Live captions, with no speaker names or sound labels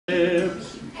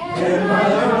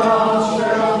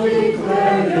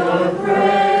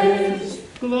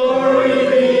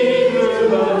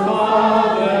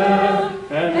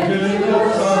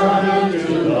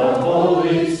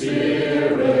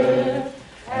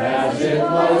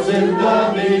was in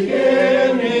the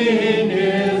beginning,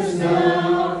 is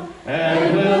now,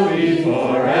 and will be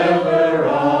forever.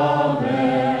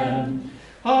 Amen.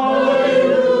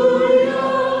 Hallelujah,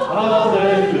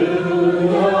 hallelujah.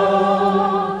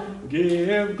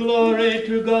 Give glory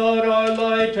to God, our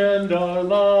light and our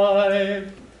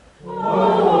life.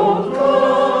 Oh,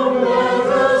 come, let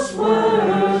us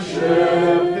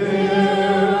worship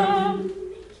Him.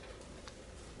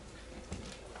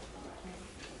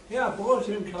 Yeah,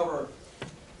 bulletin cover.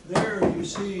 There you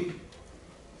see,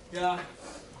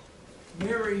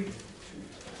 Mary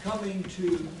coming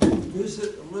to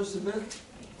visit Elizabeth,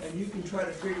 and you can try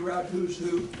to figure out who's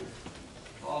who.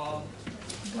 I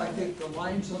think the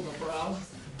lines on the brow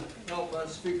help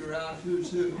us figure out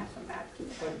who's who.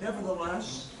 But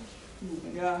nevertheless,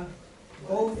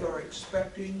 both are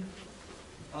expecting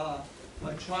a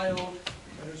child,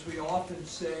 and as we often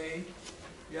say,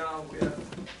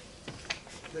 with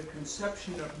the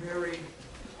conception of Mary,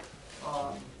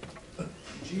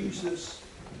 Jesus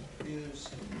is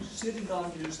sitting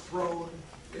on his throne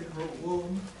in her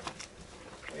womb,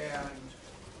 and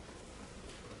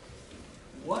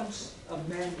once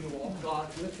Emmanuel, God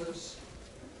with us,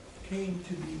 came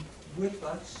to be with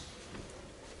us,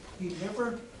 he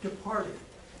never departed.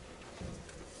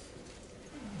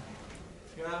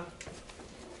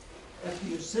 At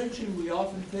the ascension, we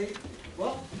often think,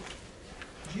 well,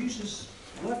 Jesus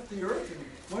left the earth and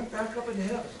went back up into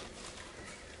heaven.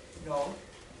 No.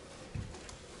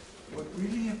 What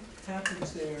really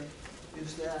happens there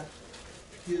is that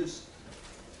his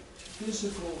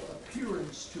physical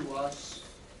appearance to us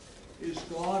is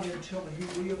gone until he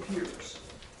reappears.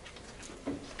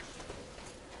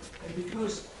 And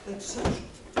because that's such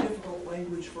difficult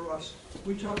language for us,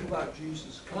 we talk about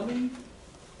Jesus coming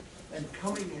and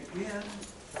coming again.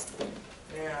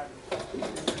 And if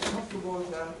you're comfortable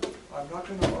with that, I'm not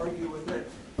going to argue with it.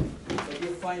 But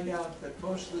you'll find out that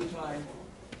most of the time,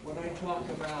 when I talk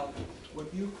about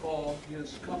what you call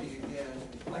his coming again,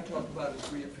 I talk about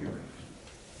his reappearing.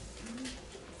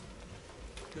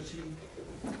 Because he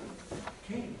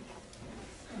came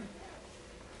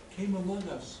among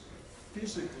us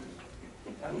physically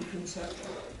at the conception.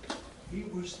 He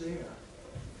was there.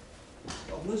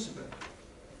 Elizabeth,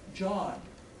 John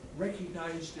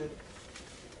recognized it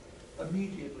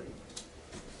immediately.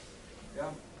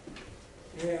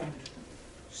 And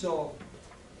so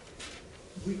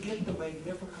we get the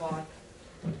Magnificat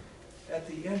at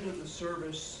the end of the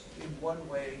service in one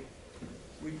way.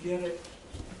 We get it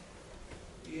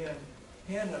in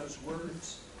Hannah's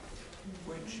words,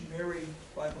 which Mary,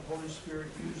 by the Holy Spirit,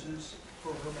 uses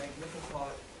for her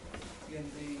Magnificat in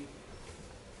the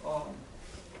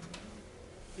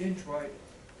introit.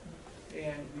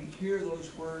 And we hear those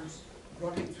words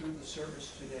running through the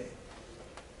service today.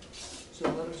 So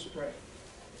let us pray.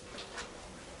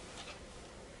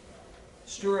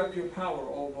 Stir up your power,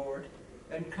 O Lord,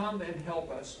 and come and help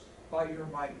us by your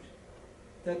might,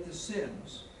 that the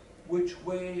sins which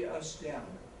weigh us down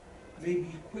may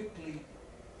be quickly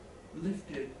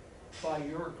lifted by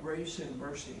your grace and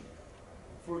mercy.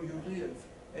 For you live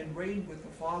and reign with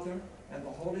the Father and the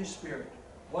Holy Spirit,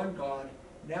 one God,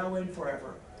 now and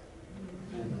forever.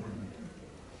 Amen.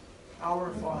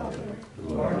 Our Father,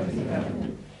 who art in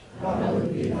heaven,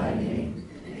 hallowed be thy name.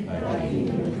 Thy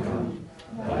kingdom come,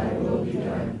 thy will be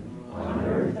done, on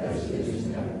earth as it is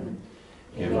in heaven.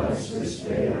 Give us this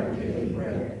day our daily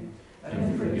bread,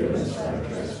 and forgive us our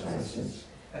trespasses,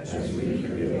 as we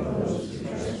forgive those who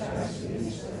trespass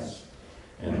against us.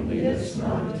 And lead us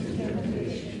not into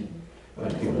temptation,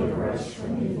 but deliver us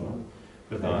from evil.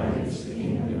 For thine is the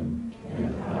kingdom, and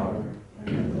the power, and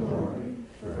the glory,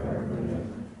 forever and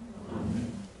ever.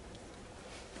 Amen.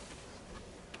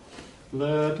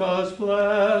 Let us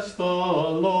bless the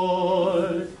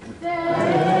Lord.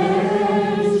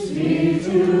 Thanks be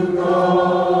to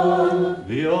God.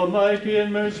 The Almighty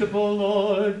and merciful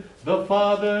Lord, the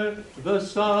Father, the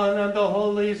Son, and the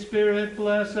Holy Spirit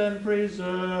bless and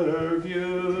preserve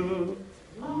you.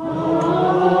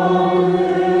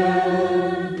 Amen.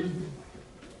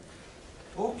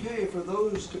 Okay, for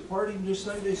those departing to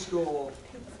Sunday school,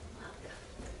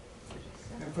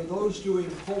 and for those doing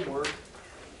homework,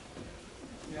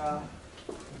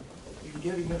 in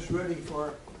getting us ready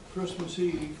for Christmas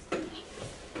Eve,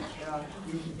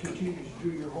 you can continue to do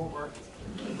your homework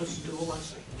and listen to the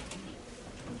lesson.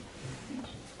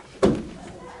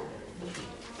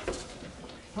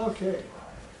 Okay.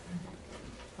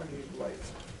 I need light.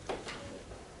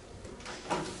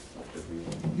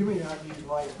 You may not need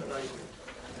light, but I do.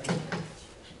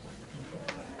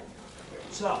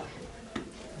 So,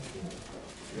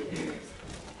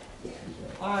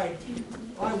 I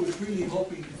was really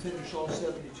hoping to finish all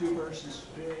 72 verses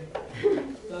today,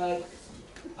 but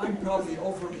I'm probably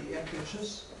overly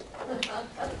ambitious.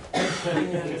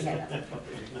 And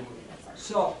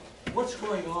so, what's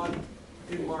going on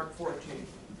in Mark 14?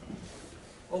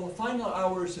 Well, the final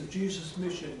hours of Jesus'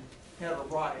 mission had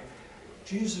arrived.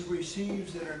 Jesus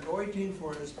receives an anointing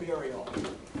for his burial,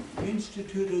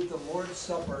 instituted the Lord's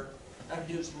Supper at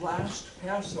his last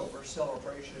Passover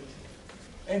celebration,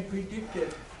 and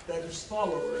predicted that his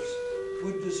followers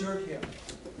would desert him.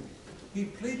 He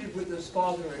pleaded with his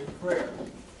Father in prayer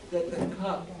that the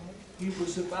cup he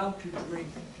was about to drink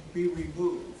be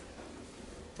removed.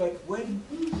 But when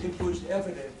it was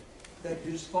evident that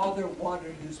his Father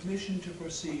wanted his mission to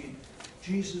proceed,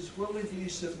 Jesus willingly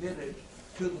submitted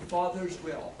to the Father's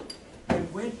will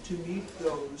and went to meet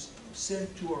those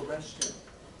sent to arrest him.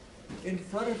 In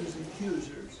front of his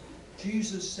accusers,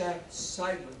 Jesus sat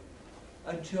silent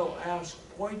until asked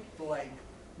point blank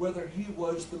whether he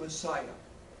was the Messiah.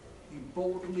 He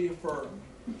boldly affirmed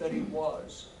that he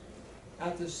was,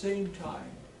 at the same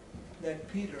time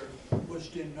that Peter was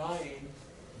denying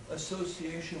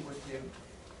association with him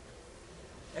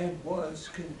and was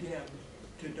condemned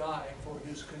to die for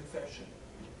his confession.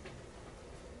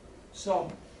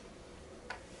 So,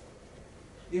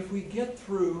 if we get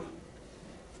through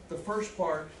the first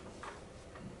part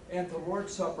and the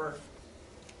Lord's Supper,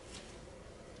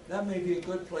 that may be a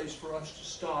good place for us to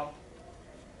stop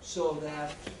so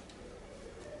that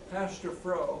Pastor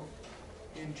Fro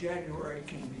in January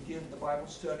can begin the Bible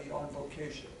study on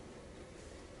vocation.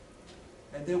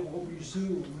 And then we'll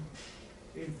resume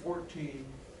in 14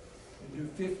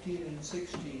 and do 15 and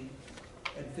 16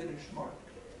 and finish Mark.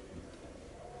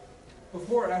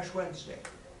 Before Ash Wednesday.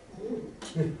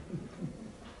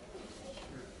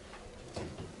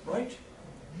 Right?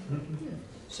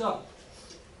 So,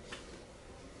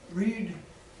 read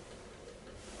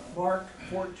Mark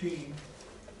 14,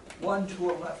 1 to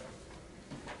 11.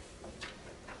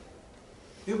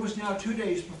 It was now 2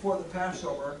 days before the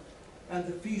Passover and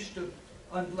the feast of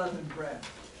unleavened bread.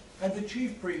 And the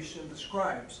chief priests and the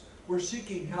scribes were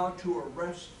seeking how to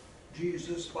arrest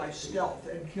Jesus by stealth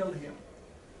and kill him.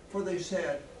 For they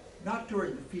said, not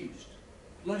during the feast,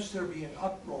 lest there be an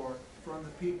uproar from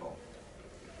the people.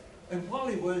 And while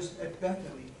he was at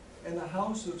Bethany, in the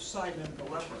house of Simon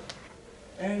the leper,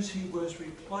 as he was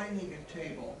reclining at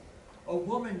table, a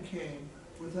woman came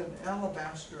with an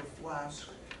alabaster flask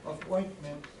of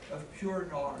ointment of pure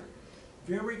nard,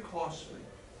 very costly,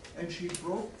 and she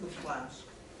broke the flask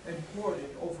and poured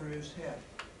it over his head.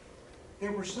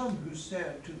 There were some who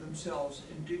said to themselves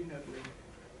indignantly,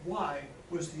 why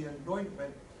was the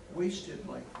anointment wasted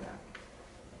like that?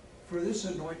 For this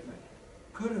anointment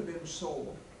could have been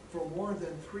sold for more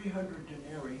than 300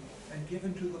 denarii and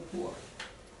given to the poor.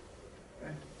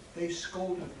 And they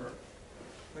scolded her.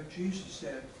 But Jesus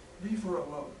said, leave her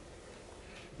alone.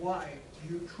 Why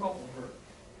do you trouble her?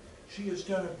 She has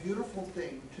done a beautiful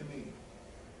thing to me.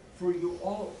 For you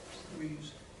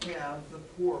always have the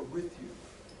poor with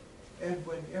you. And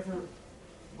whenever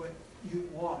you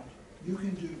want, you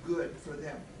can do good for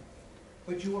them.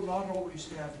 But you will not always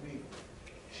have me.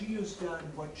 She has done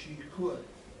what she could.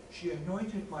 She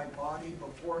anointed my body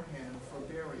beforehand for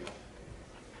burial.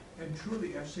 And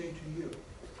truly I say to you,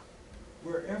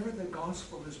 wherever the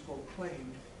gospel is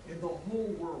proclaimed in the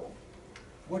whole world,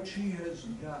 what she has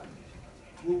done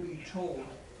will be told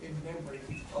in memory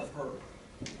of her.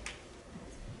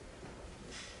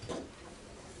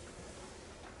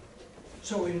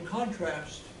 So in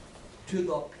contrast to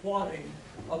the plotting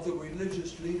of the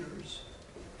religious leaders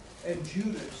and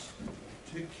Judas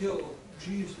to kill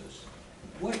Jesus,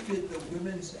 what did the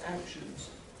woman's actions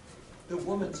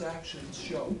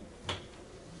show?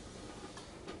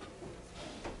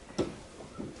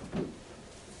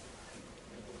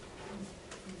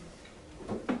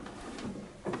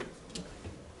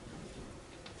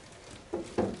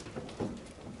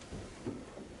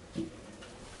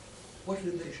 What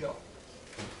did they show?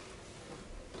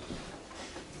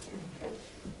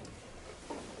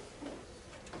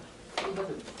 She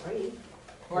wasn't afraid.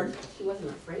 Pardon? She wasn't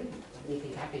afraid of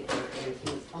anything happening to her, and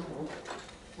she was humble.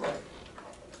 Right.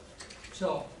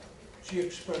 So, she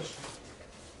expressed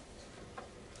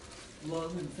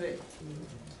love and faith.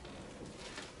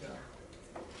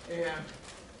 Yeah. And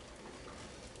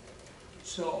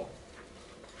so,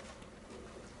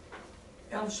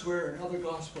 elsewhere in other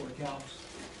gospel accounts,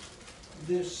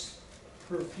 this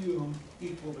perfume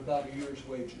equaled about a year's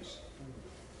wages.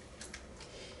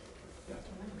 Yeah.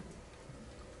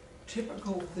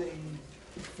 Typical thing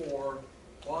for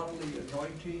bodily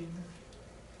anointing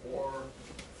or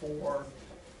for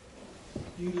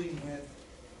dealing with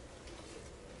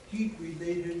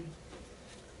heat-related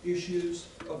issues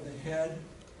of the head,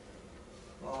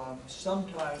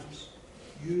 sometimes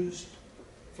used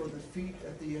for the feet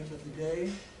at the end of the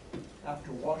day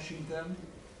after washing them.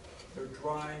 They're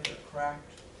dry, they're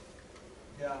cracked.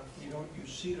 Yeah, you don't use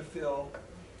Cetaphil,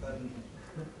 but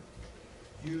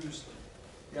used,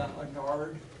 yeah, a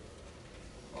nard.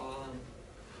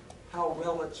 How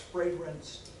well it's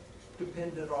fragranced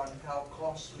depended on how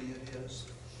costly it is,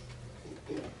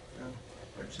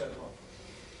 etc.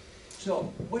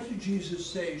 So, what did Jesus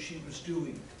say she was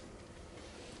doing?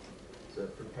 So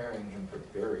preparing him for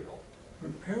burial.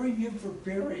 Preparing him for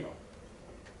burial.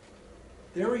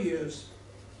 There he is,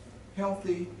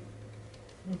 healthy.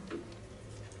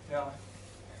 Yeah.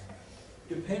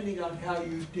 Depending on how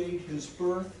you date his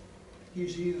birth,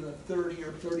 he's either 30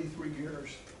 or 33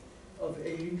 years of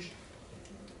age.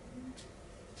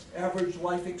 Average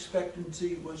life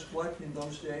expectancy was what in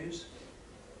those days?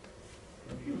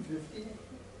 50?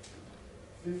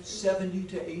 70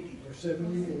 to 80. Or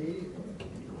 70 to 80?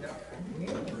 Yeah.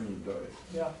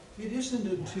 Yeah. It isn't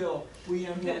until we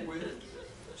end up with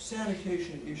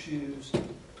sanitation issues,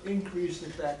 increase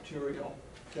of bacterial,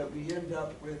 that we end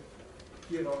up with,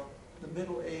 you know, the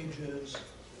Middle Ages,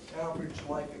 average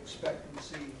life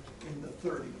expectancy in the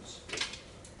 30s.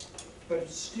 But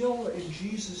it's still in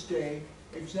Jesus' day,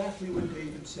 exactly what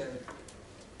David said.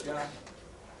 Yeah.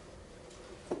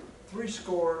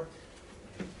 60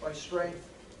 by strength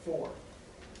 4.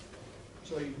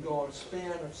 So you can go a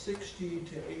span of 60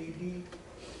 to 80.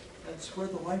 That's where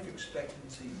the life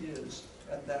expectancy is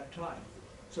at that time.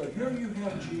 So here you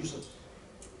have Jesus,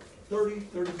 30,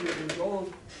 33 years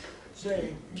old,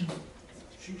 saying,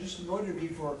 she just anointed me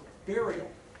for burial.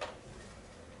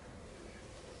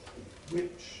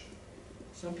 Which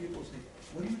some people say,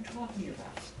 what are you talking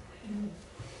about?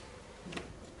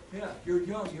 Yeah, you're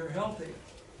young, you're healthy.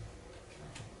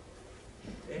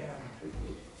 And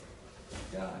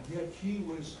yeah, yet he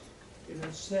was, in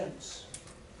a sense,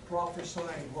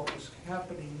 prophesying what was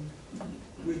happening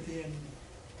within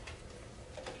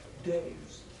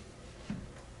days.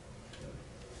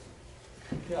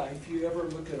 Yeah, if you ever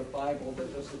look at a Bible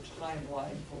that does a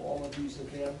timeline for all of these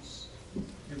events,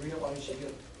 you realize you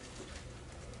get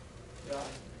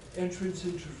entrance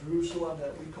into Jerusalem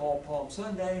that we call Palm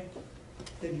Sunday,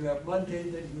 then you have Monday,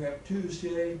 then you have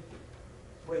Tuesday,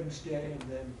 Wednesday, and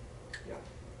then, yeah,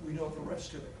 we know the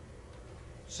rest of it.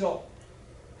 So,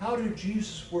 how do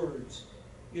Jesus' words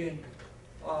in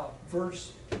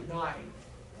verse 9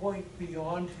 point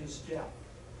beyond his death?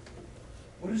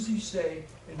 What does he say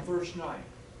in verse 9?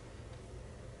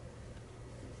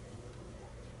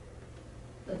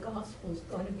 The gospel is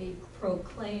going to be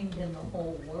proclaimed in the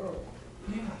whole world.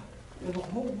 Yeah, in the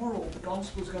whole world, the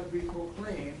gospel is going to be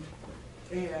proclaimed,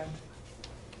 and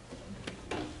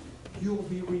you'll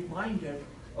be reminded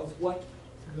of what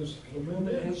Because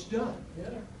it has done. yeah.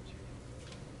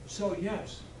 So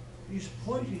yes, he's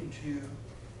pointing to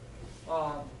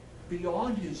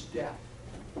beyond his death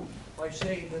by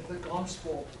saying that the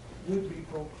gospel would be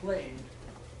proclaimed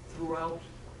throughout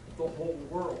the whole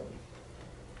world.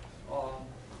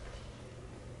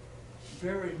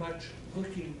 Very much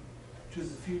looking to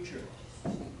the future.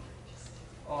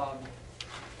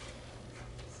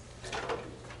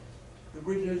 The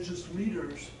religious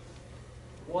leaders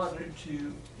wanted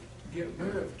to get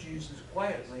rid of Jesus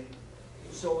quietly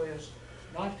so as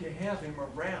not to have him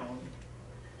around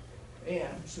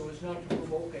and so as not to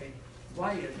provoke a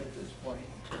riot at this point.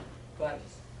 But,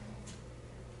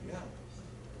 yeah.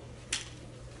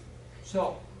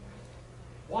 So,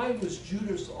 why was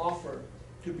Judas' offer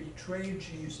to betray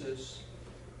Jesus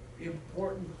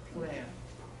important plan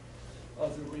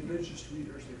of the religious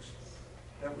leaders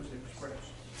that was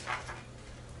expressed?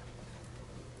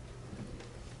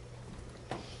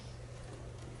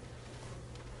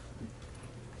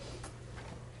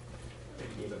 They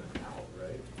gave him an out,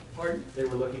 right? Pardon? They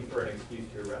were looking for an excuse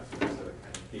to arrest him, so it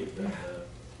kind of gave them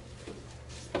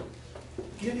the...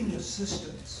 Getting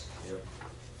assistance, Yep.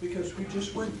 because we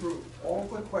just went through all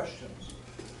the questions.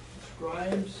 The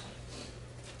scribes,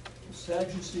 the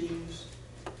Sadducees,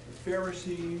 the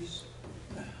Pharisees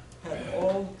had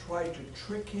all tried to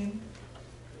trick him,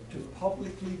 to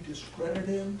publicly discredit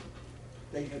him.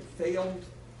 They had failed.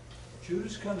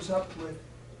 Judas comes up with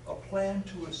a plan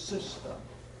to assist them.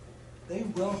 They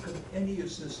welcomed any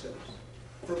assistance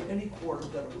from any quarter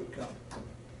that it would come.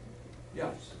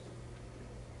 Yes.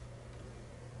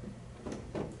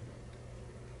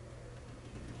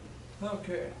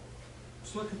 Okay,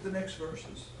 let's look at the next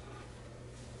verses.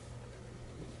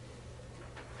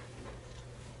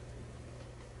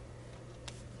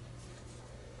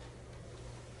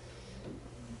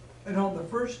 And on the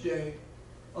first day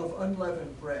of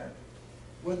unleavened bread,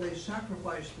 when they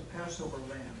sacrificed the Passover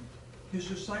lamb, his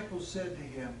disciples said to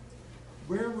him,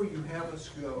 "Where will you have us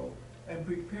go and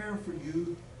prepare for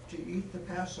you to eat the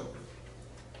Passover?"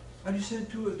 And he sent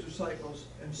two of his disciples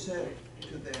and said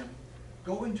to them,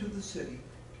 "Go into the city,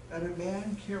 and a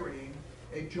man carrying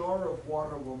a jar of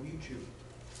water will meet you.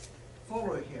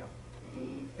 Follow him,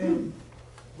 and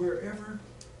wherever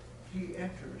he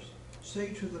enters,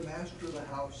 say to the master of the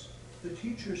house, 'The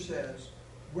teacher says,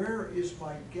 where is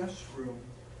my guest room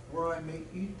where I may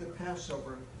eat the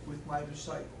Passover with my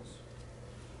disciples?'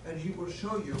 And he will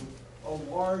show you a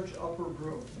large upper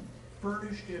room,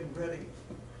 furnished and ready,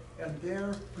 and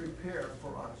there prepare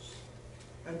for us."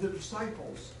 And the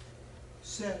disciples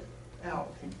set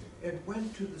out and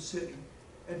went to the city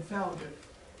and found it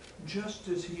just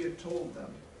as he had told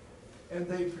them, and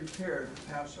they prepared the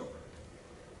Passover.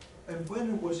 And when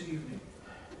it was evening,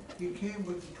 he came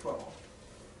with the 12,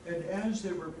 and as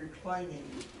they were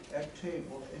reclining at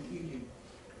table and eating,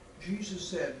 Jesus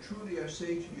said, "Truly I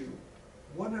say to you,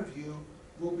 one of you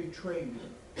will betray me,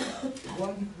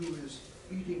 one who is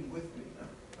eating with me."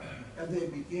 And they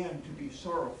began to be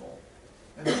sorrowful,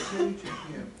 and say to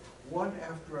him, one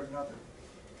after another,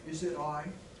 "Is it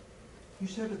I?" He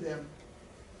said to them,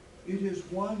 "It is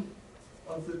one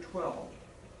of the 12,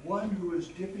 one who is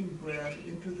dipping bread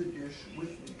into the dish with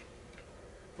me.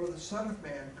 For the Son of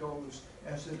Man goes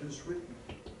as it is written,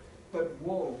 but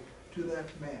woe to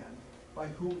that man by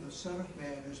whom the Son of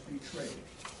Man is betrayed.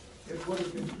 It would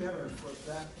have been better for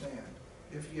that man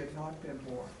if he had not been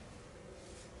born."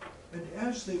 And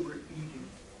as they were eating,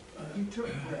 he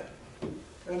took bread,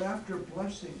 and after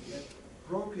blessing it,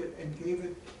 broke it and gave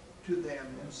it to them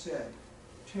and said,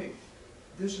 "Take,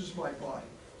 this is my body."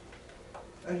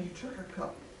 And he took a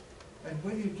cup, and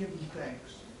when he had given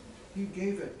thanks, he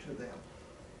gave it to them,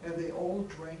 and they all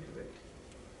drank of it.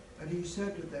 And he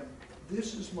said to them,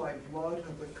 "This is my blood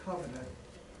of the covenant,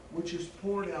 which is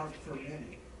poured out for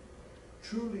many.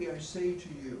 Truly I say to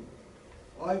you,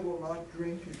 I will not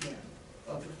drink again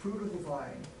of the fruit of the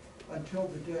vine until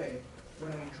the day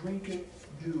when I drink it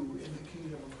new in the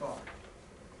kingdom of God."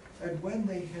 And when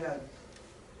they had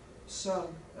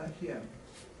sung a hymn,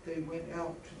 they went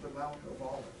out to the Mount of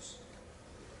Olives.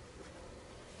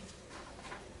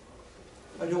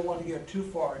 I don't want to get too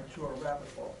far into a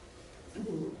rabbit hole,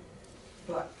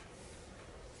 but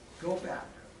go back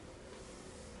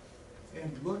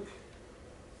and look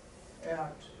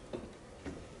at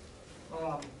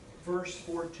verse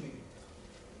 14.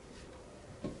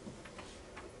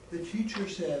 The teacher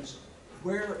says,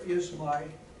 "Where is my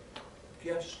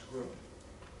guest room?"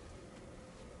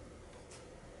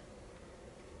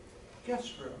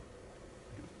 Guest room.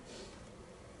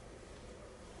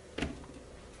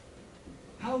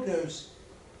 How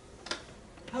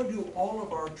do all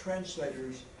of our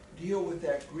translators deal with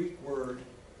that Greek word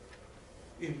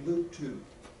in Luke 2?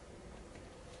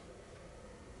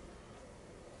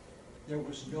 There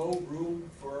was no room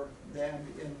for them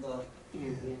in the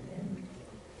inn.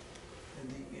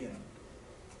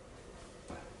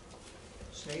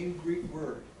 Same Greek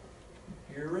word.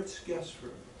 Here it's guest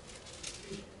room.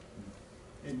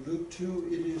 In Luke 2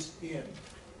 it is inn.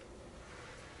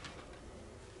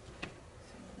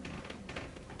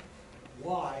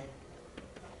 Why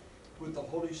would the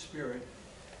Holy Spirit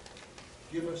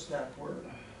give us that word?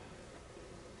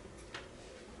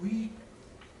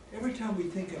 Every time we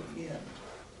think of inn,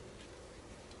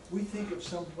 we think of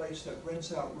some place that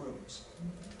rents out rooms.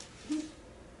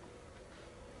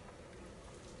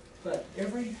 But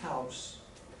every house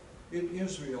in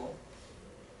Israel,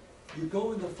 you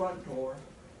go in the front door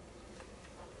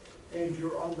and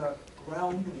you're on the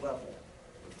ground level.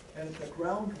 And at the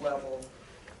ground level,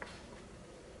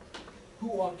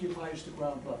 who occupies the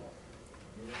ground level?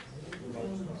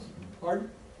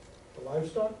 Pardon? The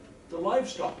livestock? The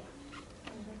livestock.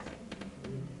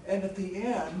 And at the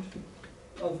end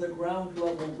of the ground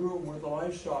level room where the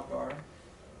livestock are,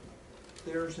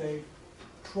 there's a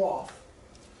trough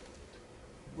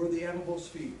where the animals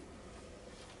feed.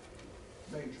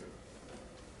 Manger.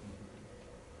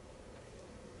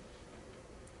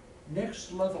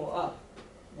 Next level up,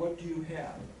 what do you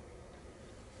have?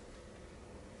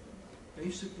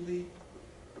 Basically,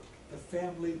 the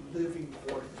family living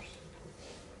quarters,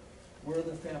 where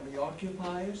the family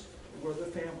occupies, where the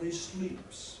family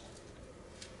sleeps.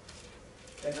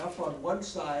 And up on one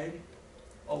side,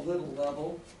 a little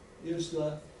level, is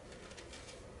the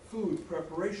food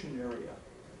preparation area.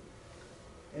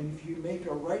 And if you make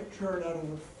a right turn out of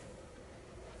the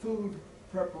food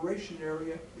preparation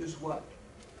area is what?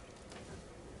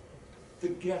 The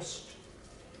guest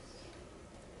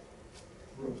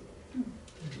room.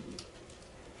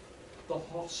 the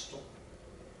hostel.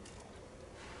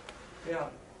 Yeah,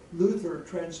 Luther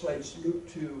translates Luke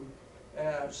 2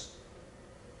 as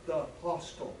the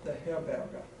hostel, the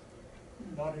herberge.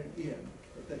 Not an inn,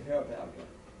 but the herberge,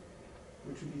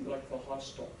 which would be like the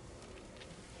hostel.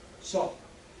 So,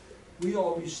 we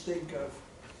always think of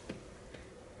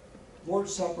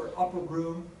Lord's Supper, upper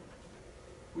room.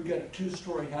 We got a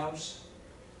 2-story house.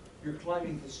 You're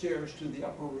climbing the stairs to the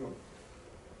upper room.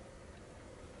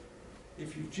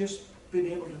 If you've just been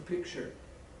able to picture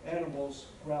animals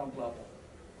ground level,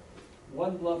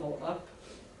 one level up,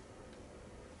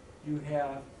 you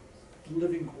have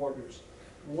living quarters.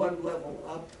 One level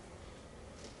up,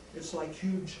 it's like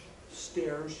huge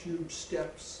stairs, huge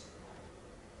steps,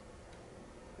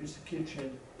 is the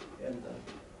kitchen and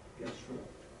the guest room,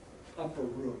 upper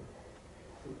room.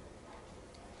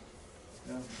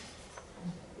 Yeah.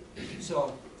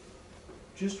 So,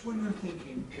 just when you're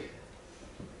thinking,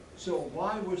 so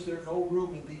why was there no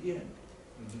room in the inn?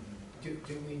 Do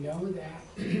we know that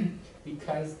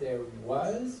because there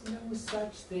was no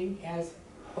such thing as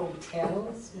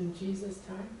hotels in Jesus'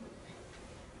 time?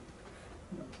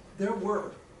 There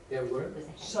were There were?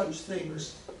 such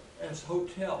things as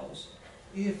hotels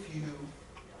if you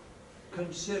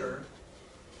consider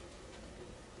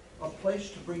a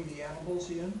place to bring the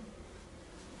animals in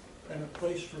and a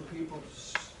place for people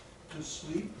to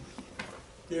sleep.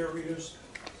 There is,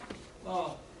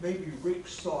 maybe Rick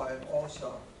saw it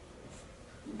also,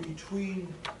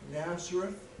 between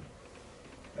Nazareth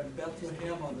and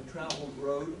Bethlehem on the traveled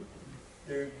road,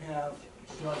 they have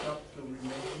dug up the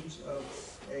remains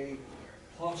of a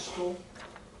hostel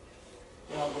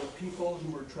where people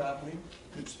who were traveling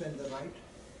could spend the night,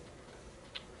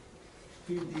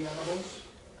 feed the animals,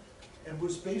 and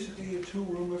was basically a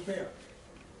 2-room affair.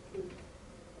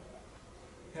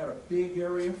 Had a big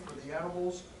area for the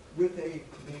animals with a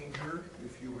manger,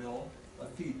 if you will, a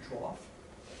feed trough,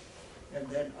 and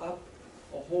then up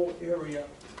a whole area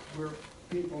where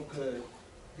people could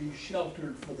be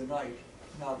sheltered for the night,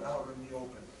 not out in the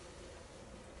open.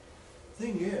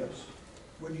 Thing is,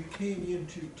 when you came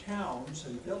into towns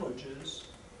and villages,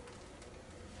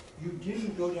 you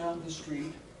didn't go down the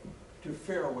street to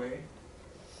Fairway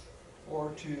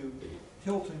or to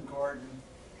Hilton Garden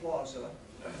Plaza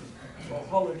or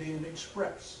Holiday Inn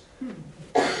Express.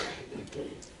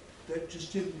 That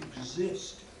just didn't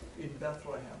exist in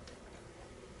Bethlehem.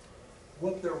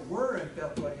 What there were in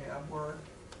Bethlehem were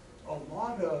a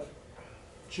lot of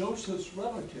Joseph's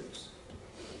relatives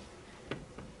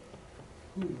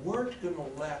who weren't going to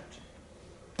let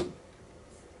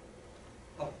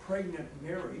a pregnant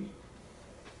Mary,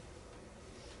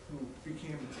 who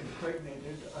became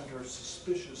impregnated under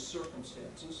suspicious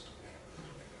circumstances.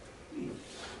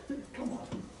 Come on.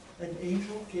 An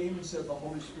angel came and said the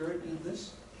Holy Spirit did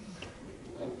this?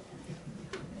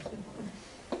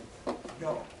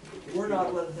 No, we're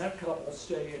not letting that couple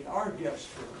stay in our guest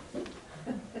room.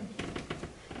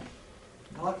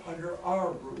 Not under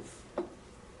our roof.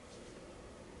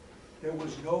 There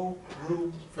was no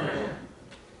room for them.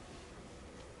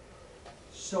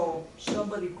 So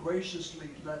somebody graciously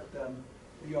let them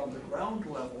be on the ground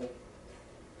level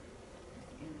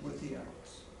with the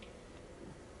animals.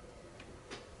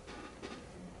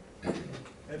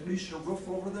 At least a roof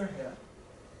over their head.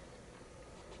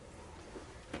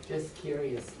 Just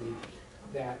curiously,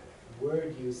 that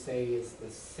word you say is the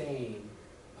same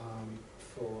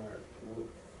for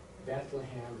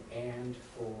Bethlehem and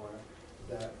for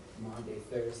the Maundy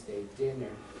Thursday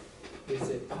dinner. Is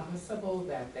it possible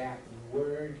that that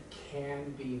word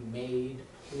can be made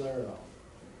plural?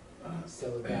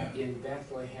 So that in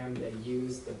Bethlehem they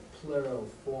use the plural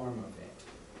form of it?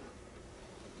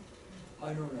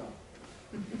 I don't know.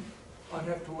 I'd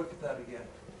have to look at that again.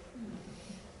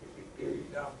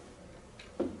 Yeah.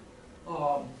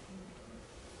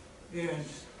 And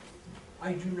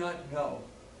I do not know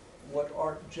what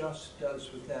Art Just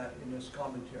does with that in his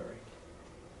commentary.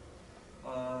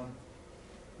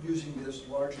 Using this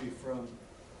largely from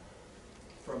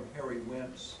Harry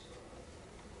Wentz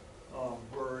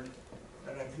word,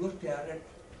 and I've looked at it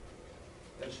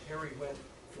as Harry went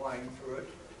flying through it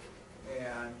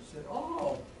and said,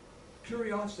 oh,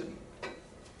 curiosity.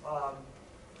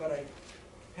 But I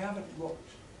haven't looked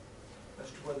as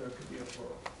to whether it could be a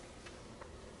plural.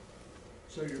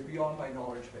 So you're beyond my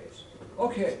knowledge base.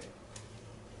 Okay.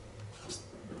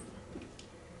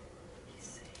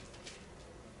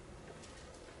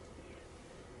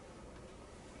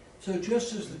 So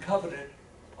just as the covenant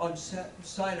on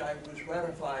Sinai was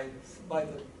ratified by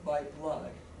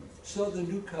blood, so the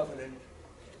new covenant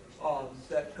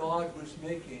that God was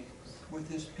making with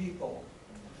his people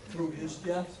through his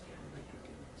death,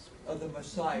 of the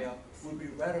Messiah would be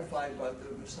ratified by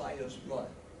the Messiah's blood.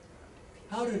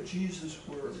 How do Jesus'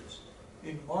 words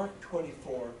in Mark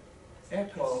 24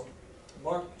 echo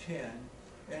Mark 10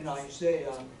 and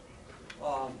Isaiah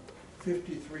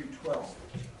 53:12?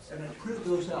 And I printed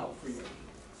those out for you.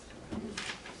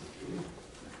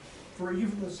 For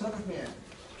even the Son of Man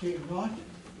came not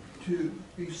to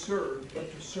be served, but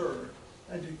to serve,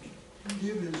 and to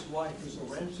give his life as a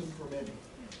ransom for many.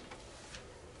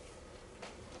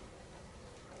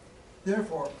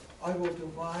 Therefore, I will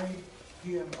divide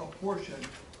him a portion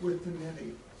with the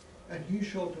many, and he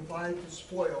shall divide the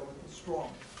spoil with the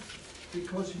strong,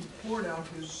 because he poured out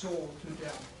his soul to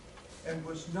death, and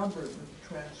was numbered with the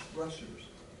transgressors.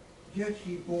 Yet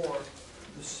he bore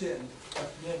the sin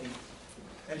of many,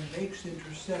 and makes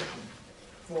intercession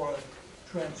for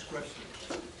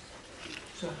transgressors.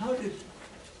 So how did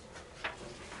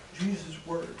Jesus'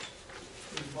 words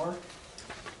in Mark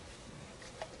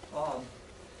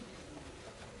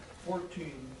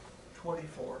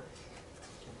 14:24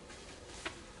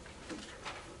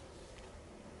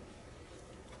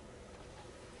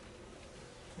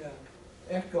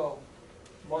 echo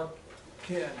Mark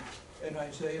 10 and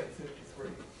Isaiah 53?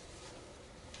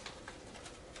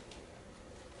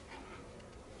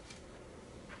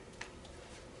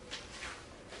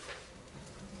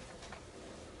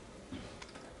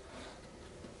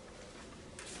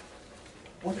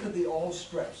 What do they all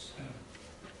stress?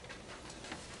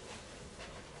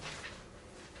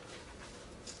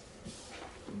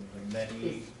 The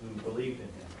many who believed in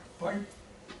him. Pardon?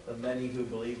 The many who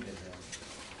believed in him.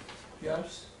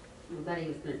 Yes? That he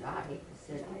was going to die. He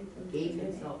said, gave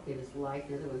himself, gave his life.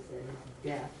 The other one said his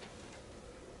death.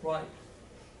 Right.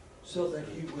 So that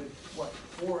he would, what,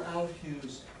 pour out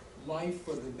his life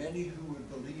for the many who would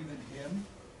believe in him.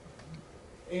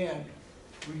 And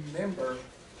remember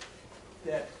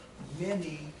that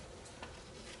many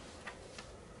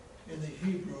in the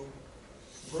Hebrew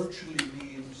virtually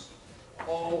means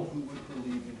all who would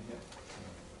believe in him.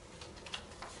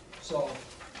 So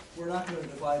we're not going to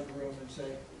divide the room and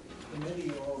say, the many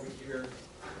are over here,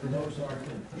 and those aren't,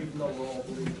 even though we're all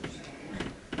believers.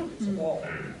 It's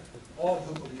all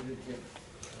who believe in him.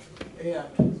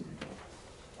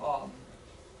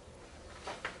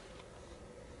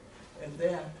 And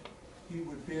that he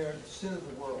would bear the sin of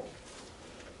the world.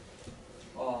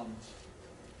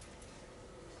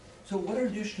 So what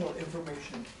additional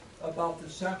information about the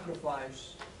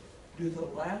sacrifice do the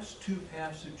last two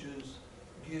passages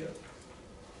give?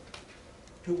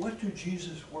 To what do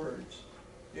Jesus' words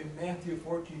in Matthew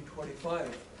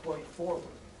 14:25 point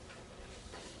forward?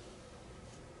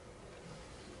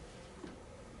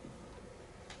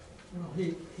 Well,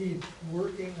 he's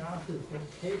working out his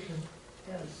vocation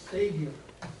as Savior.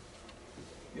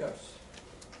 Yes.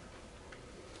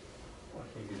 I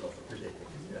think he's also predicting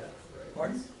his death, right?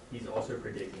 Pardon? He's also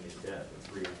predicting his death. It's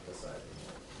re-emphasizing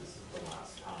that this is the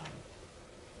last time.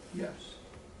 Yes.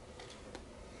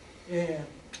 And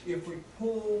if we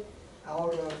pull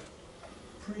out of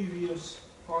previous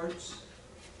parts,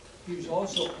 he's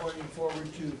also pointing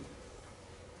forward to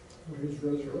His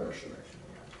resurrection.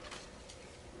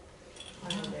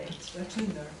 that's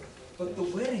in there, but the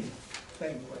wedding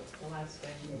banquet. The last day.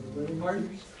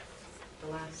 Pardon? The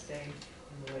last day.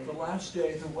 The last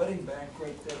day, the wedding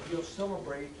banquet that he'll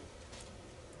celebrate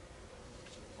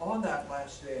on that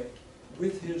last day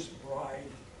with his bride,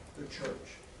 the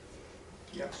church.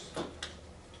 Yes.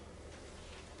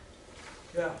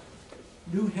 Yeah.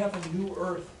 New heaven, new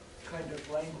earth kind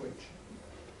of language.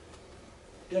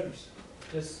 Dennis?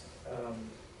 Just,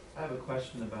 I have a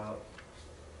question about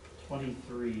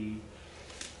 23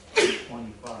 to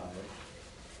 25.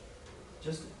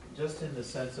 Just in the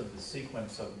sense of the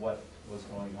sequence of what was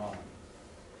going on.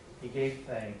 He gave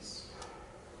thanks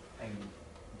and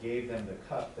gave them the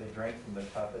cup. They drank from the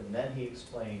cup, and then he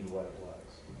explained what it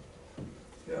was.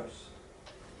 Yes.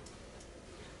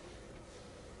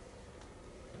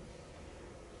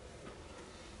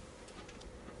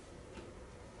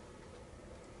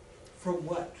 From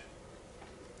what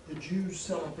the Jews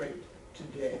celebrate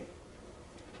today,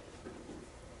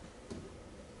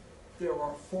 there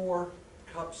are 4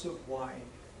 cups of wine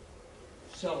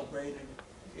celebrated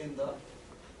in the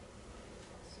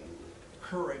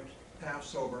current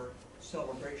Passover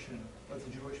celebration of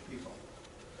the Jewish people.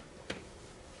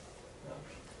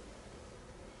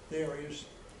 There is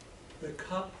the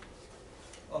cup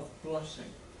of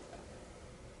blessing.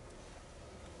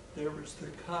 There is the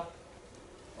cup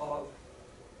of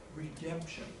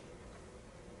redemption.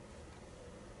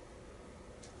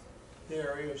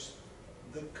 There is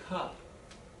the cup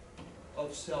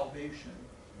of salvation.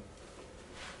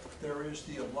 There is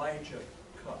the Elijah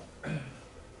cup.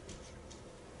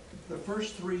 The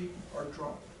first three are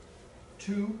drunk.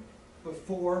 2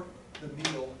 before the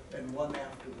meal and 1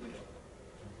 after the meal.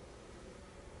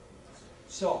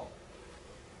 So,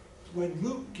 when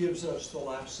Luke gives us the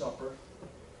Last Supper,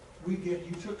 we get,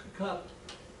 you took a cup,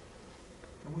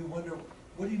 and we wonder,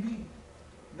 what do you mean?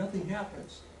 Nothing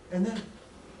happens. And then,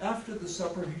 after the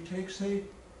supper, he takes a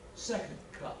second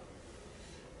cup.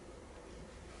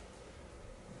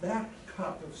 That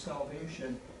cup of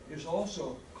salvation is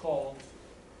also called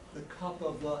the cup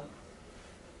of the,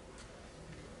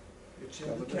 it's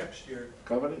in the text here,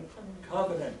 Covenant?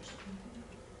 covenant.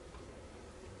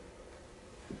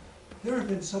 There has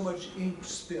been so much ink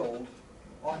spilled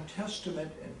on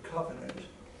testament and covenant,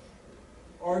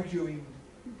 arguing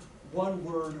one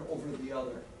word over the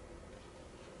other,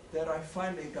 that I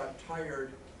finally got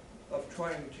tired of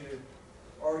trying to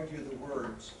argue the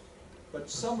words. But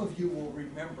some of you will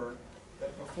remember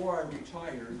that before I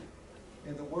retired,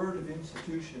 in the word of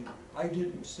institution, I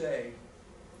didn't say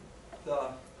the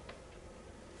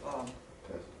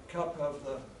cup of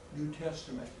the New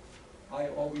Testament. I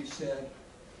always said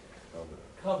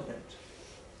covenant.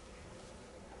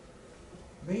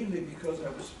 Mainly because I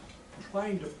was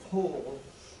trying to pull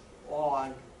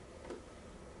on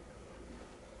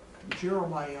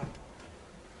Jeremiah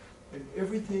and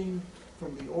everything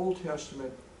from the Old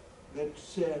Testament that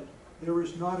said there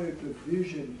is not a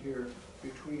division here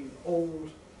between old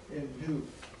and new.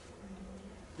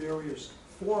 There is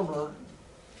former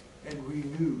and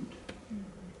renewed.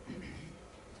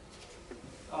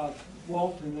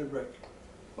 Walt and then Rick.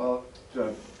 Well,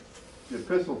 the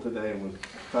epistle today was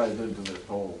ties into this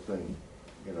whole thing,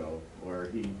 you know, where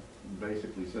he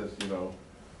basically says, you know,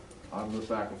 I'm the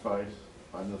sacrifice,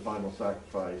 I'm the final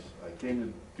sacrifice, I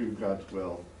came to do God's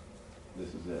will, this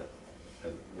is it,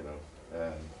 and, you know,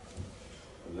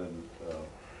 and then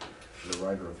the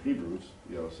writer of Hebrews,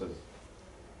 you know, says,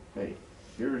 hey,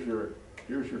 here's your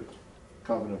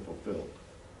covenant fulfilled.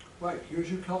 Right, here's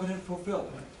your covenant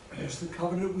fulfilled. It's the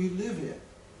covenant we live in.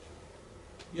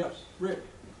 Yes, Rick.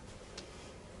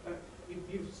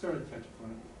 You started to touch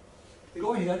upon it.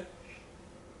 Go ahead.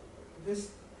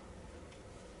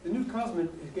 The new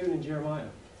covenant is given in Jeremiah.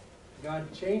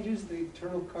 God changes the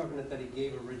eternal covenant that he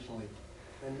gave originally.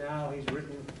 And now he's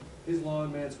written his law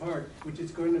in man's heart, which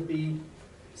is going to be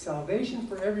salvation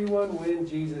for everyone when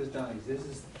Jesus dies. This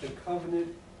is the covenant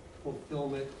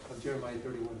fulfillment of Jeremiah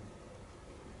 31.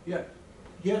 Yet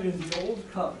in the old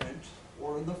covenant,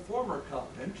 or in the former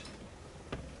covenant,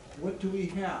 what do we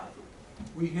have?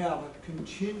 We have a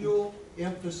continual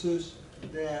emphasis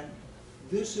that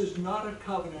this is not a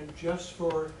covenant just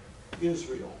for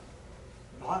Israel,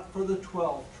 not for the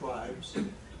 12 tribes.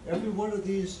 Every one of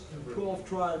these 12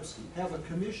 tribes have a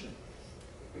commission.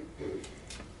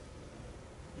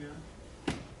 Yeah.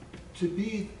 To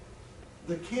be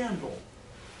the candle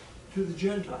to the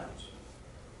Gentiles.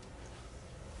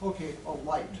 Okay, a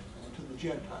light to the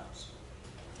Gentiles.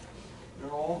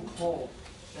 They're all called.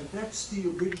 And that's the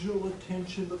original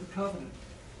intention of the covenant.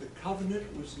 The covenant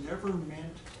was never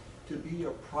meant to be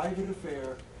a private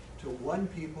affair to one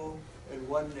people and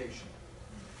one nation.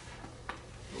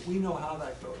 But we know how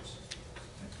that goes.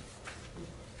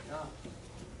 Yeah.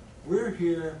 We're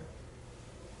here.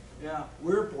 Yeah,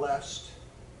 we're blessed.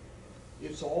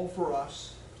 It's all for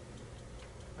us.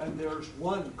 And there's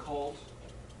one cult.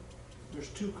 There's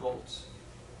 2 cults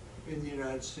in the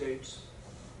United States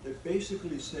that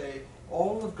basically say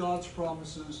all of God's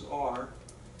promises are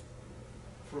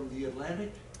from the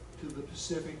Atlantic to the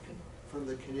Pacific, from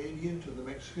the Canadian to the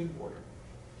Mexican border.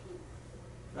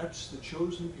 That's the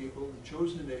chosen people, the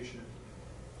chosen nation.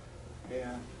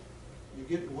 And you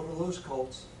get in one of those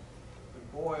cults,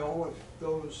 and boy, all of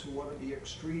those who want to be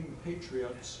extreme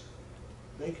patriots,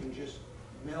 they can just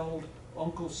meld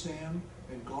Uncle Sam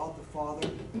and God the Father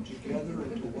together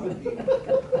into one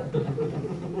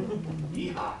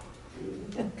being. Yeehaw.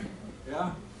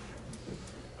 Yeah?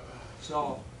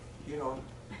 So, you know,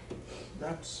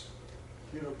 that's,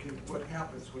 you know, what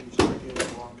happens when you start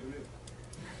getting along to it.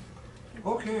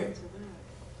 Okay.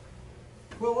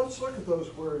 Well, let's look at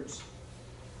those words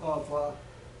of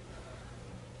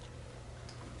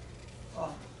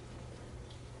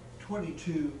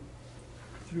 22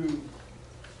 through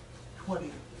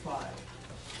 25.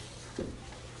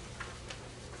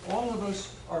 All of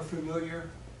us are familiar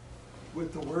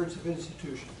with the words of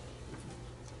institution.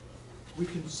 We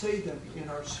can say them in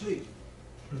our sleep,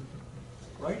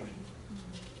 right?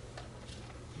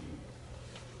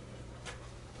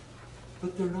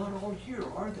 But they're not all here,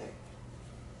 are they?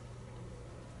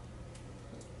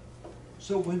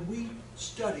 So when we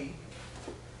study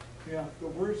the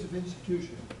words of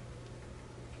institution,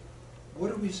 what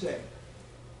do we say?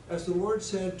 As the Lord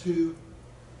said to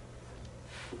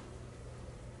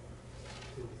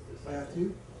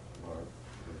Matthew,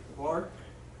 Mark,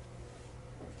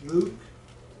 Luke,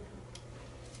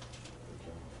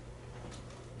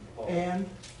 and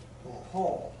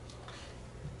Paul.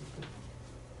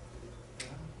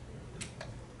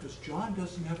 Because John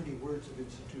doesn't have any words of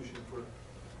institution for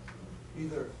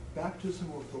either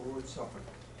baptism or the Lord's Supper.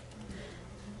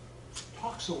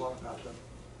 Talks a lot about them,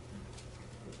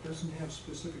 but doesn't have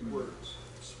specific words,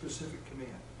 specific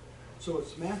command. So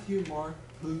it's Matthew, Mark,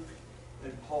 Luke,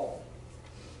 and Paul.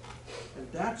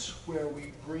 And that's where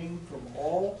we bring from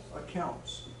all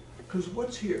accounts. Because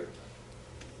what's here?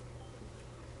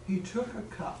 He took a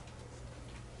cup,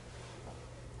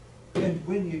 and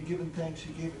when he had given thanks,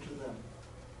 he gave it to them.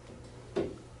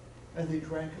 And they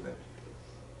drank of it.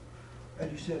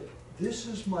 And he said, "This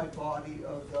is my body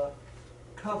of the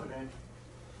covenant,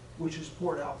 which is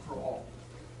poured out for all,"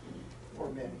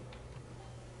 or many.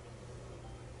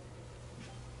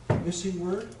 Missing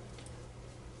word?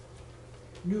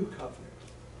 New covenant.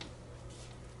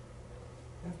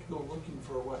 You have to go looking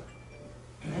for what?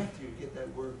 Matthew, get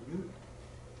that word new.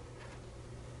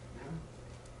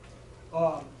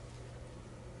 Yeah.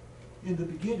 In the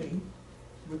beginning,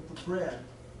 with the bread,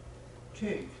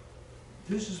 take,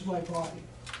 this is my body.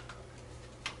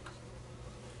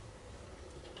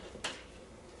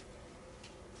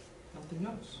 Nothing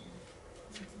else.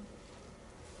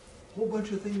 Whole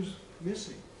bunch of things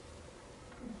missing.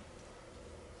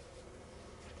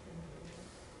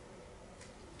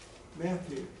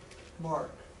 Matthew,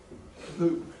 Mark,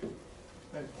 Luke,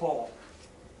 and Paul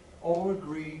all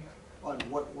agree on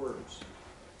what words?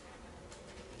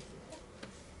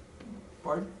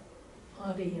 Pardon?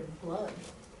 Body and blood.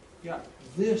 Yeah,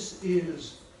 this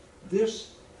is,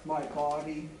 this my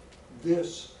body,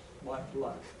 this my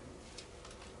blood.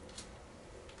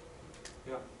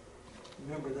 Yeah.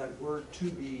 Remember that word to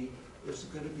be is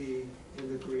going to be in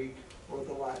the Greek or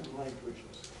the Latin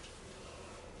languages.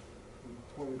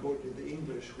 When we go to the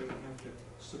English, we have to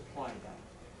supply that.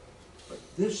 But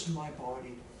this my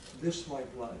body, this my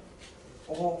blood.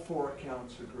 All four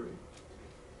accounts agree.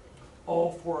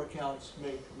 All four accounts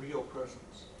make real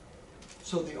presence.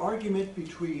 So the argument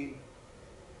between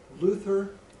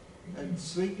Luther and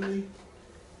Zwingli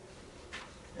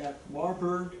at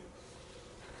Marburg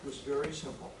was very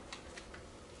simple.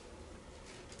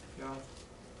 Yeah.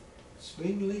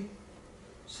 Zwingli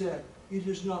said, it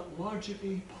is not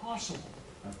logically possible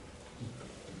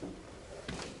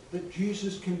that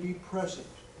Jesus can be present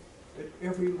at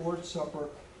every Lord's Supper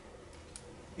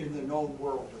in the known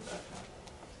world at that time.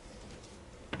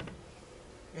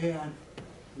 And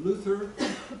Luther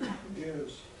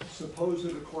is supposed,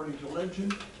 according to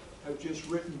legend, have just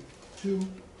written two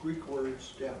Greek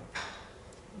words down.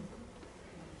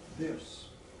 This,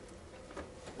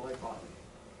 my body.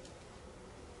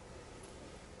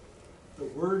 The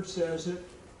Word says it,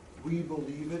 we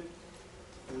believe it,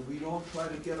 and we don't try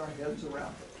to get our heads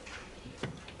around it.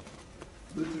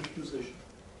 Luther's position.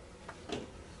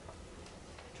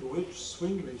 To which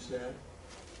Zwingli said,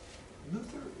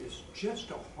 Luther is just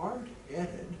a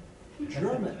hard-headed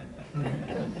German.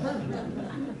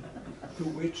 To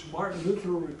which Martin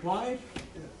Luther replied,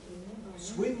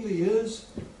 Zwingli is,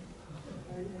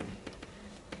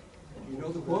 you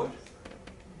know the quote?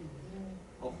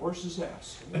 A horse's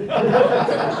ass. Yeah.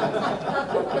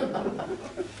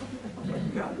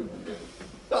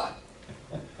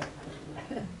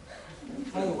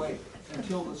 By the way,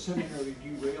 until the seminary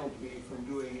derailed me from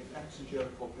doing an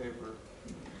exegetical paper,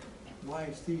 my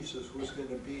thesis was going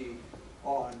to be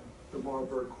on the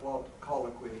Marburg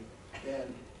Colloquy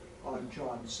and on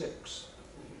John 6.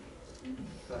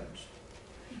 But,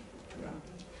 yeah.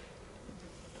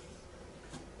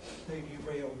 They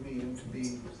derailed me into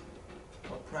being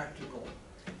a practical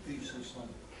thesis on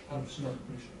how to start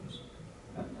missions.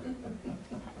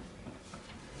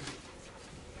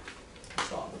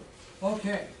 So,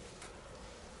 okay.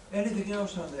 Anything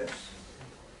else on this?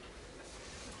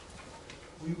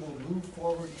 We will move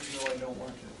forward even though I don't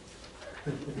want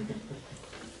to.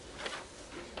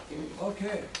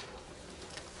 Okay.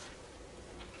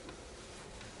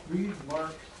 Read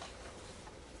Mark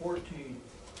 14,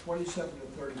 27 to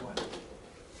 31.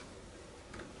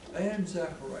 And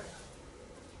Zechariah.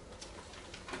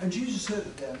 And Jesus said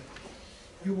to them,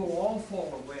 you will all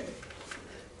fall away,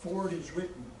 for it is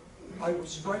written, I will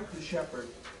strike the shepherd,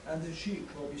 and the sheep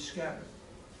will be scattered.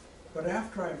 But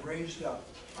after I am raised up,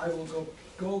 I will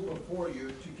go before you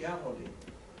to Galilee.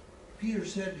 Peter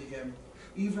said to him,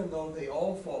 even though they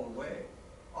all fall away,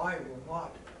 I will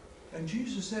not. And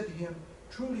Jesus said to him,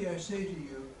 truly I say to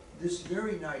you, this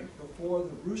very night, before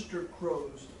the rooster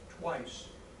crows twice,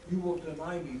 you will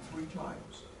deny me 3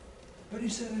 times. But he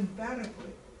said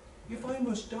emphatically, if I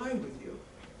must die with you,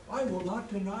 I will not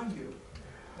deny you.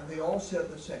 And they all said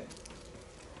the same.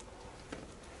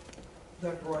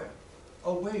 Zechariah,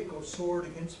 awake, O sword,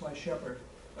 against my shepherd,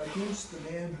 against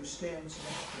the man who stands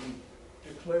next to me,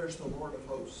 declares the Lord of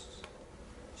hosts.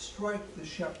 Strike the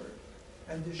shepherd,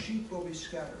 and the sheep will be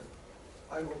scattered.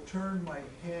 I will turn my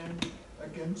hand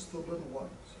against the little ones.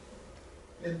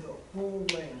 In the whole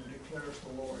land, declares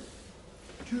the Lord.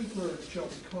 2/3 shall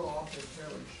be cut off and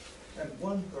perish, and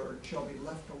 1/3 shall be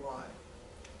left alive.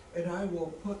 And I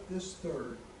will put this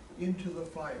third into the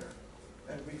fire,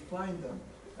 and refine them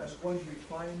as one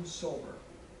refines silver,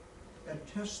 and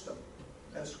test them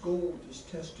as gold is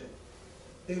tested.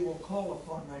 They will call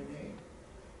upon my name,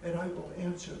 and I will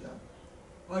answer them.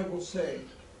 I will say,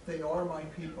 they are my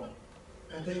people,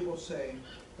 and they will say,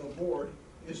 the Lord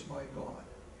is my God.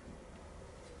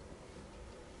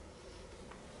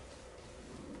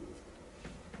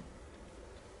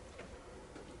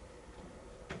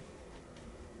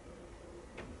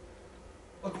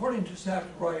 According to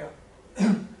Zechariah,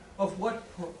 of what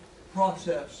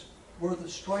process were the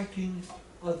striking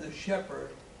of the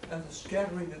shepherd and the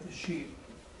scattering of the sheep,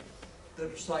 the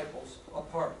disciples,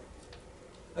 apart?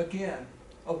 Again,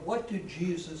 of what did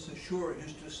Jesus assure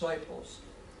his disciples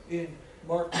in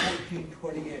Mark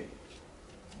 14:28?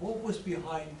 What was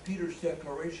behind Peter's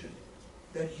declaration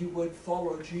that he would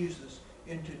follow Jesus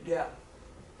into death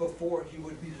before he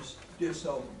would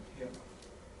disown him?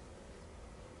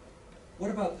 What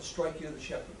about the striking of the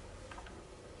shepherd?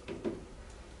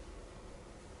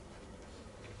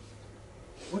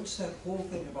 What's that whole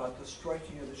thing about the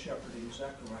striking of the shepherd in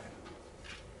Zechariah?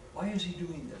 Why is he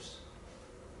doing this?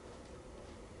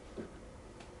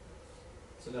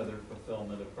 It's another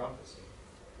fulfillment of prophecy.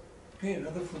 Okay,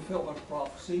 another fulfillment of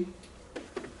prophecy.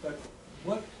 But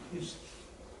what is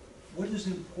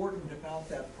important about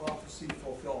that prophecy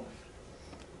fulfillment?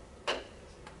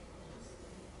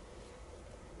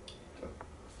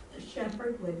 The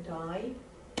shepherd would die.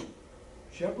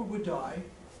 Shepherd would die.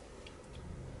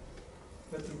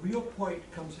 But the real point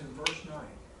comes in verse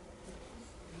 9.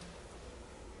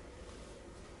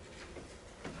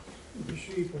 The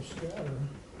sheep will scatter.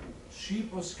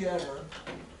 Sheep will scatter.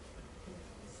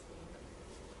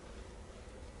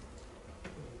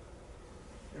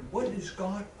 And what is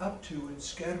God up to in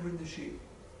scattering the sheep?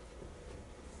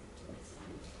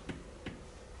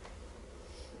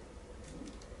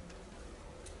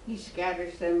 He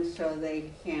scatters them so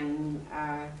they can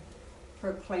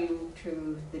proclaim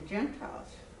to the Gentiles.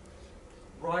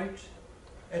 Right?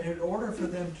 And in order for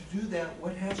them to do that,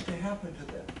 what has to happen to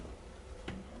them?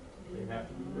 They have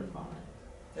to be refined.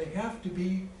 They have to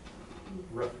be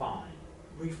Refined.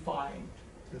 refined.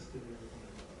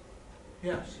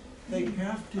 Yes, they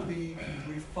have to be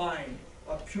refined,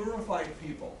 a purified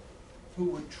people who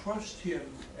would trust him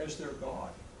as their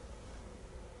God.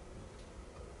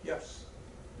 Yes.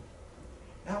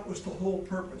 That was the whole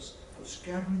purpose of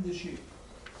scattering the sheep,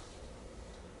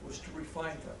 was to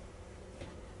refine them.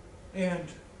 And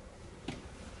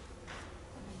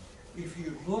if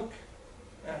you look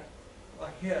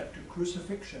ahead to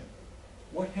crucifixion,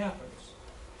 what happens?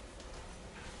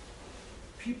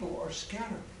 People are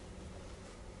scattered.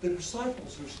 The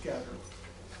disciples are scattered.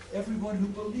 Everyone who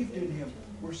believed in him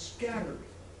were scattered.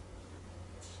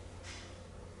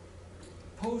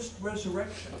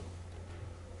 Post-resurrection,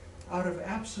 out of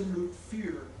absolute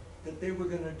fear that they were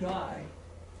going to die,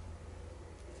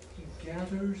 he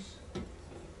gathers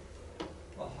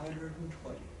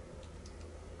 120.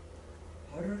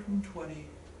 120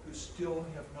 who still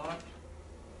have not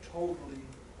totally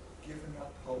given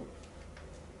up hope.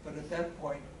 But at that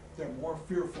point, they're more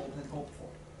fearful than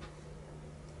hopeful.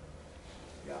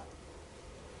 Yeah.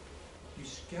 He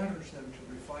scatters them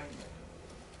to refine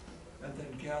them, and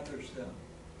then gathers them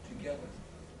together.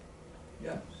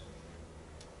 Yes.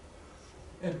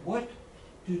 And what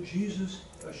did Jesus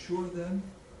assure them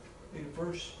in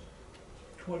verse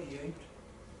 28?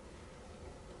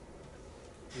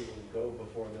 He will go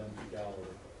before them to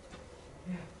Galilee.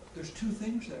 Yeah, there's two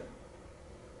things there.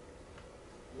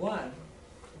 One,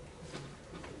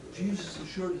 Jesus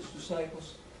assured his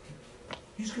disciples,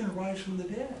 he's going to rise from the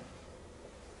dead.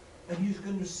 And he's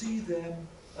going to see them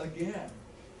again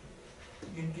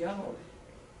in Galilee.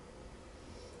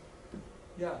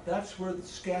 Yeah, that's where the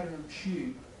scattered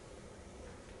sheep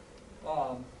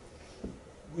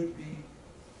would be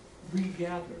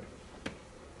regathered.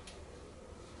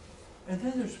 And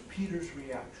then there's Peter's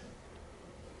reaction.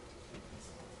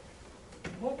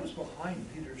 What was behind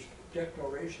Peter's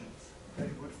declaration that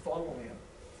he would follow him?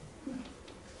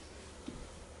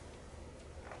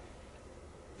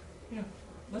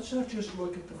 let's not just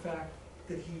look at the fact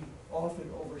that he often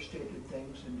overstated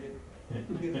things and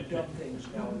did dumb things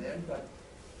now and then, but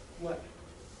what?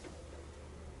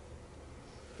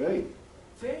 Faith.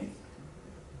 Faith,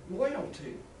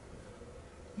 loyalty.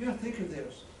 Yeah, think of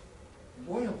this.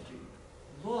 Loyalty,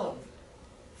 love,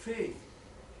 faith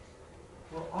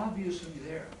were obviously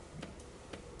there.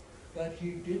 But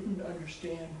he didn't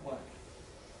understand what?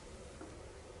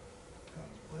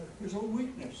 His own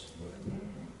weakness.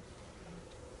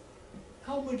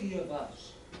 How many of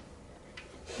us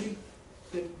think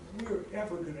that we're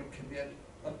ever going to commit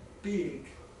a big,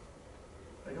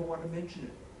 I don't want to mention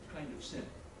it, kind of sin?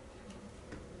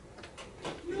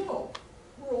 No,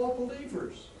 we're all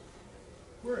believers.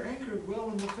 We're anchored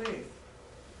well in the faith.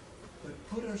 But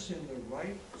put us in the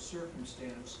right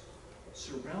circumstance,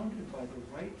 surrounded by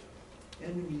the right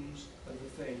enemies of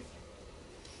the faith.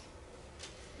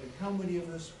 And how many of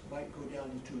us might go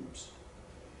down the tubes?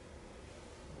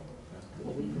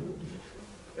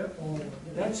 Yep,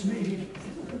 that's me.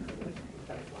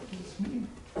 That's me.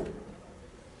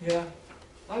 Yeah,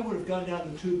 I would have gone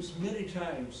down the tubes many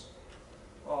times,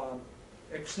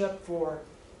 except for,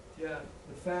 yeah,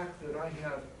 the fact that I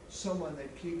have someone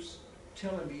that keeps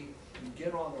telling me to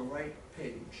get on the right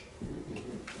page.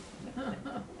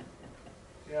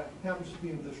 Yeah, happens to be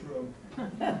in this room.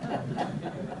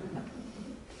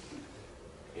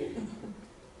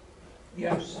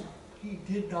 Yes, he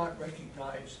did not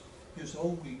recognize his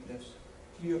own weakness.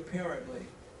 He apparently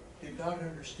did not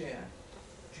understand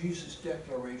Jesus'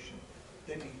 declaration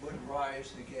that he would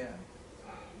rise again.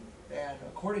 And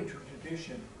according to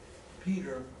tradition,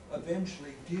 Peter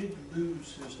eventually did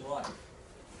lose his life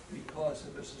because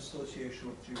of his association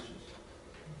with Jesus.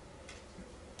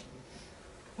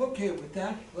 Okay, with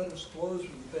that, let us close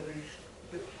with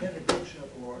the benediction of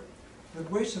the Lord. The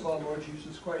grace of our Lord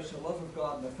Jesus Christ, the love of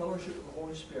God, and the fellowship of the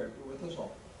Holy Spirit be with us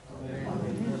all.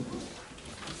 Amen.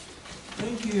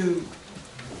 Thank you.